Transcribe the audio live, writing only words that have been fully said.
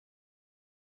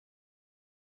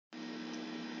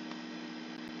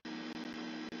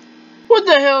What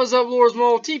the hell is up, Lords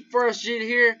Mole? T-Fresh Jit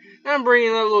here. I'm bringing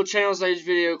another little channel stage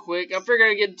video quick. I figured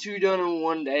I'd get 2 done in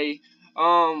one day.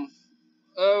 Oh,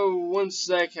 1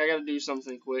 sec. I gotta do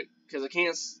something quick because I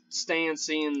can't stand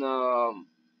seeing the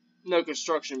no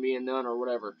construction being done or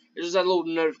whatever. It's just that little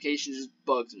notification just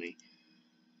bugs me.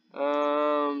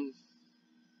 Let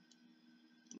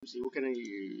me see. What can I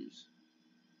use?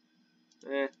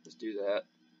 Let's do that.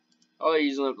 I'll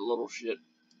use up the little shit.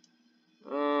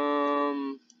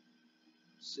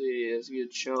 Let's see, let's get a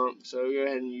chunk, so go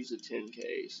ahead and use the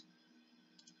 10Ks.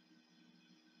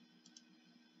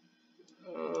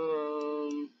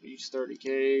 Use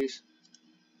 30Ks.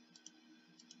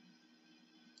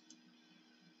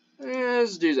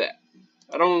 Let's do that.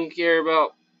 I don't care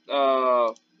about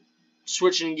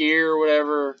switching gear or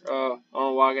whatever. I don't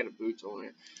know why I got the boots on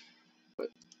there, but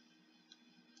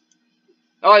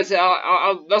I like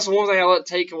to. That's the one thing I let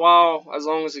take a while, as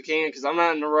long as it can, because I'm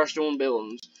not in a rush doing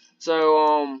buildings. So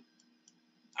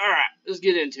alright, let's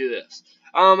get into this.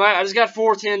 I just got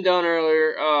 410 done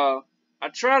earlier. I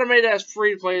try to make that as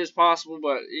free to play as possible,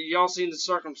 but y'all seen the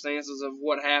circumstances of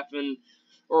what happened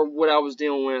or what I was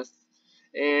dealing with,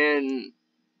 and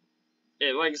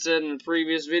like I said in the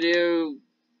previous video,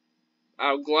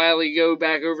 I'll gladly go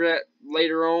back over that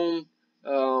later on.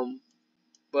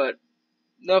 But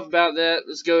enough about that.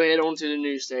 Let's go ahead on to the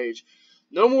new stage.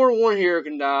 No more than one hero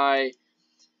can die.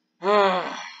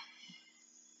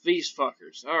 These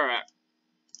fuckers. Alright.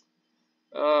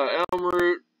 Elm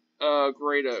Root,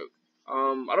 Great Oak.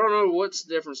 I don't know what's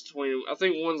the difference between them. I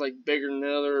think one's like bigger than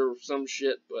the other or some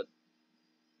shit, but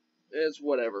it's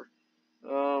whatever.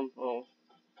 Oh,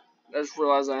 I just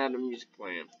realized I had the music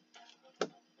playing.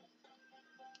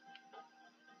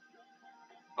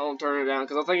 I'll turn it down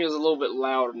because I think it was a little bit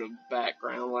loud in the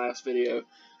background last video.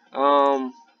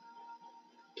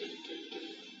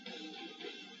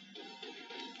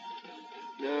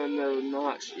 No,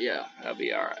 not. Yeah, that'll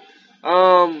be alright.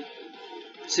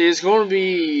 See, it's going to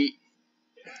be.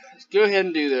 Let's go ahead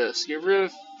and do this. Get rid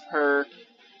of her.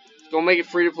 It's going to make it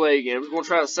free to play again. We're going to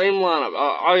try the same lineup.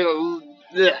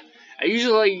 I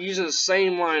usually like using the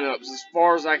same lineups as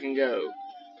far as I can go.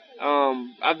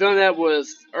 I've done that with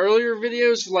earlier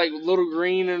videos, like Little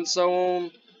Green and so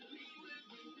on.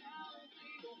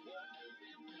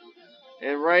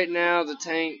 And right now, the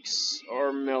tanks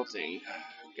are melting.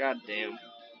 God damn.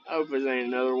 I hope it ain't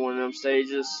another one of them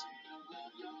stages.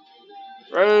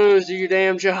 Rose, do your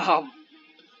damn job.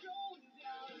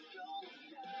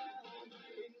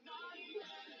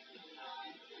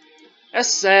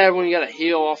 That's sad when you gotta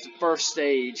heal off the first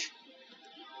stage.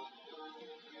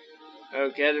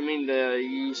 Okay, I didn't mean to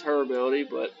use her ability,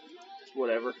 but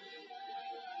whatever.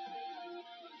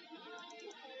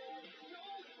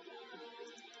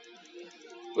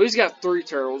 Well, he's got 3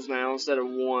 turtles now instead of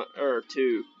 1 or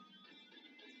 2.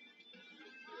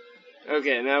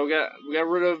 Okay, now we got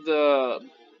rid of the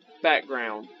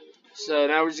background. So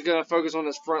now we're just gonna focus on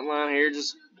this front line here.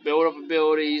 Just build up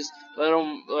abilities. Let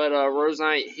Rose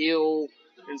Knight heal,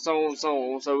 and so on,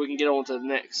 so we can get on to the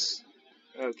next.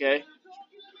 Okay.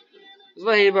 That's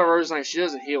what I hate about Rose Knight. She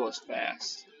doesn't heal as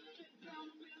fast.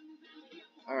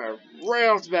 Alright, right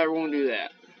off the bat, we're gonna do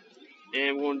that,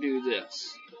 and we're gonna do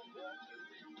this.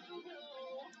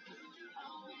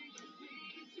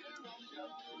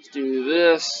 Let's do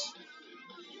this.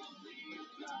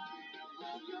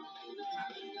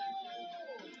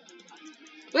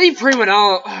 Leave Prima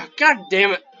Donna. Oh, God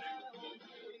damn it.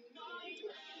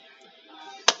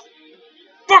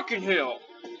 Fucking hell.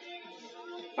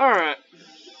 Alright.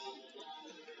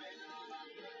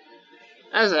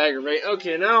 That's aggravating.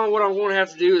 Okay, now what I'm going to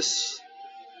have to do is...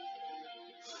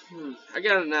 I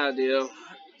got an idea.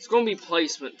 It's going to be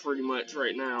placement pretty much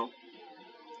right now.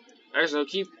 Actually, I'll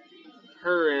keep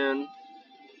her in.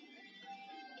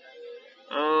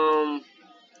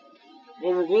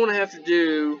 What we're going to have to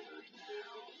do...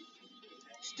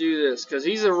 Let's do this, because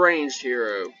he's a ranged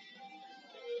hero.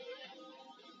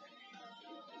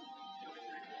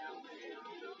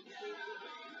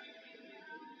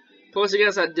 Plus, he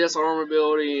has that disarm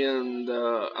ability, and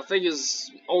I think his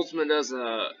ultimate does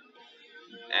a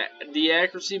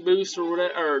de-accuracy boost or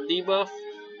whatever, or debuff.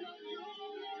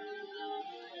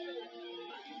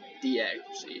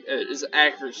 De-accuracy. It's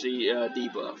accuracy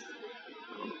debuff.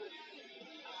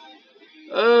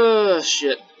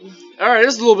 Shit. Alright,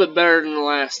 this is a little bit better than the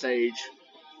last stage.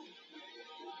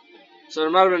 So, there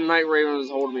might have been Night Raven was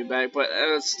holding me back, but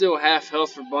it's still half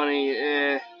health for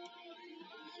Bunny.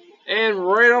 And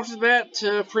right off the bat,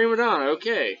 Prima Donna.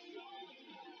 Okay.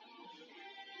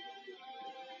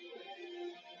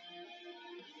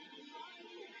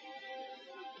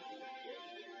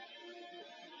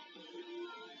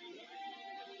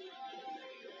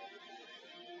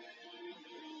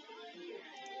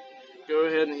 go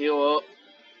ahead and heal up.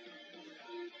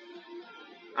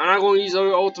 I'm not going to use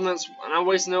other ultimates. I'm not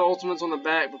wasting no ultimates on the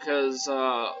back because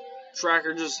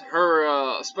Tracker just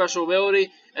her special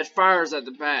ability, it fires at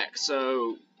the back.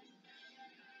 So,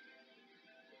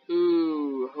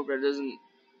 ooh, I hope that doesn't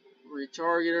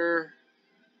retarget her.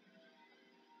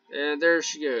 And there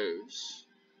she goes.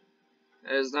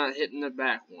 That is not hitting the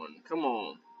back one. Come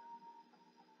on.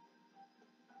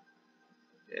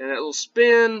 And that little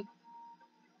spin.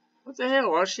 What the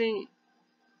hell? Why she?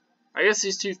 I guess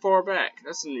he's too far back.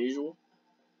 That's unusual.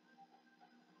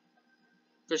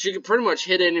 Because she can pretty much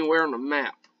hit anywhere on the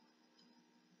map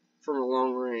from a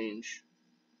long range.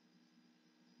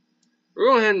 We're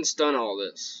going ahead and stun all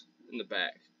this in the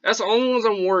back. That's the only ones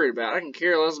I'm worried about. I can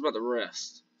care less about the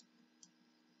rest.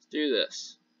 Let's do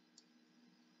this.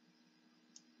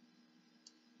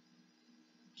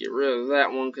 Get rid of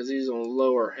that one because he's on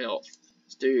lower health.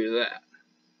 Let's do that.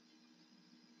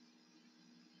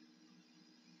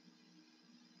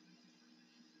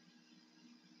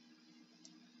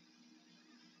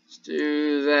 Let's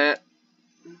do that.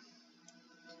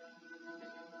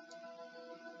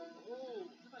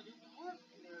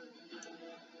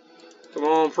 Come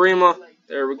on, Prima.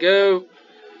 There we go.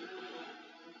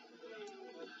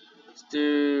 Let's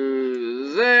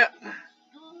do that.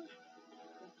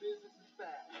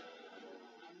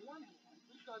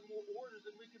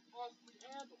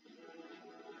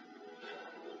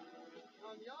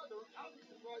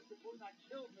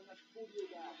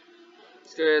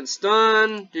 Let's go ahead and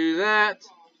stun. Do that.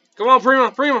 Come on,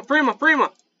 Prima, Prima, Prima,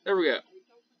 Prima. There we go.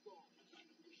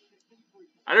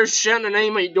 I just shouting the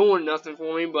name ain't doing nothing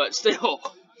for me, but still.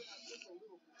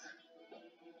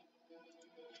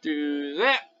 Do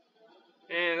that.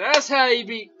 And that's how you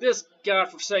beat this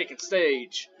godforsaken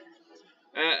stage.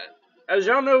 As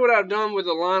y'all know what I've done with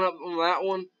the lineup on that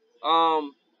one.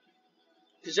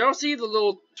 Cause y'all see the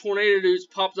little tornado dudes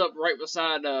popped up right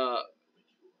beside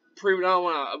Prima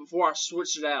Donna before I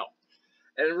switched it out.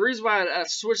 And the reason why I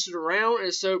switched it around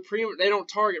is so they don't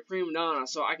target Prima Donna,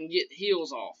 so I can get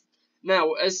heals off.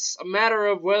 Now, it's a matter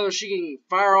of whether she can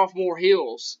fire off more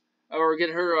heals or get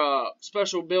her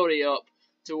special ability up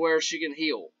to where she can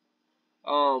heal.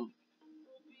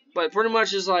 But pretty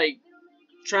much is like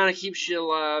trying to keep shit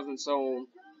alive and so on.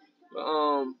 But,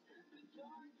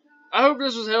 I hope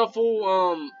this was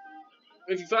helpful.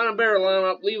 If you find a better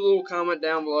lineup, leave a little comment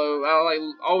down below.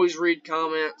 I always read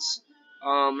comments,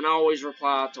 and I always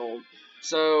reply to them.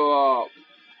 So,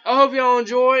 I hope y'all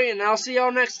enjoy, and I'll see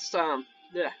y'all next time.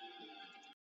 Yeah.